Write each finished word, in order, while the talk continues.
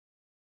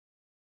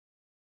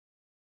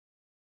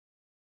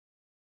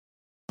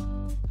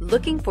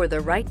Looking for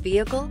the right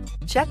vehicle?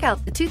 Check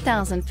out the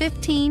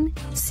 2015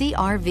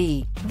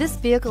 CR-V. This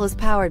vehicle is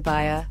powered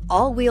by a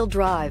all-wheel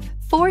drive,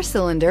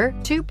 4-cylinder,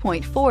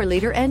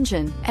 2.4-liter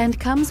engine and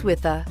comes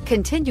with a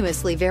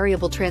continuously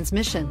variable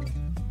transmission.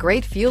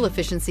 Great fuel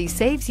efficiency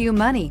saves you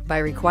money by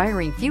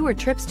requiring fewer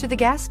trips to the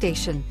gas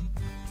station.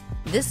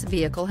 This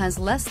vehicle has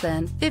less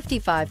than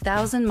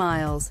 55,000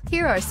 miles.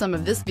 Here are some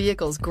of this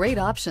vehicle's great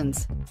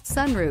options: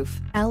 sunroof,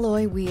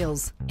 alloy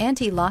wheels,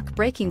 anti-lock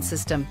braking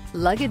system,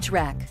 luggage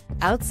rack,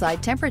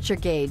 outside temperature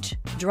gauge,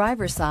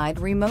 driver's side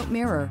remote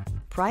mirror,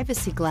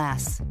 privacy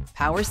glass,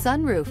 power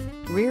sunroof,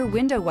 rear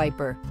window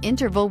wiper,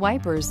 interval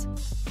wipers.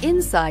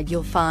 Inside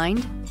you'll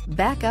find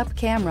backup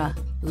camera,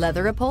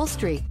 leather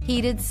upholstery,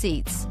 heated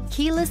seats,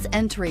 keyless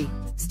entry,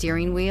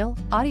 steering wheel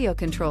audio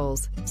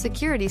controls,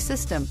 security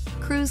system,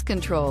 cruise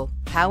control,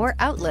 power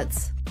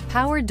outlets,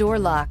 power door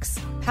locks,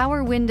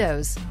 power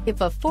windows. If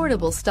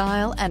affordable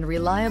style and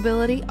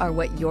reliability are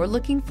what you're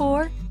looking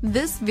for,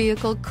 this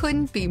vehicle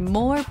couldn't be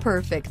more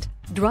perfect.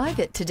 Drive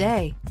it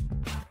today.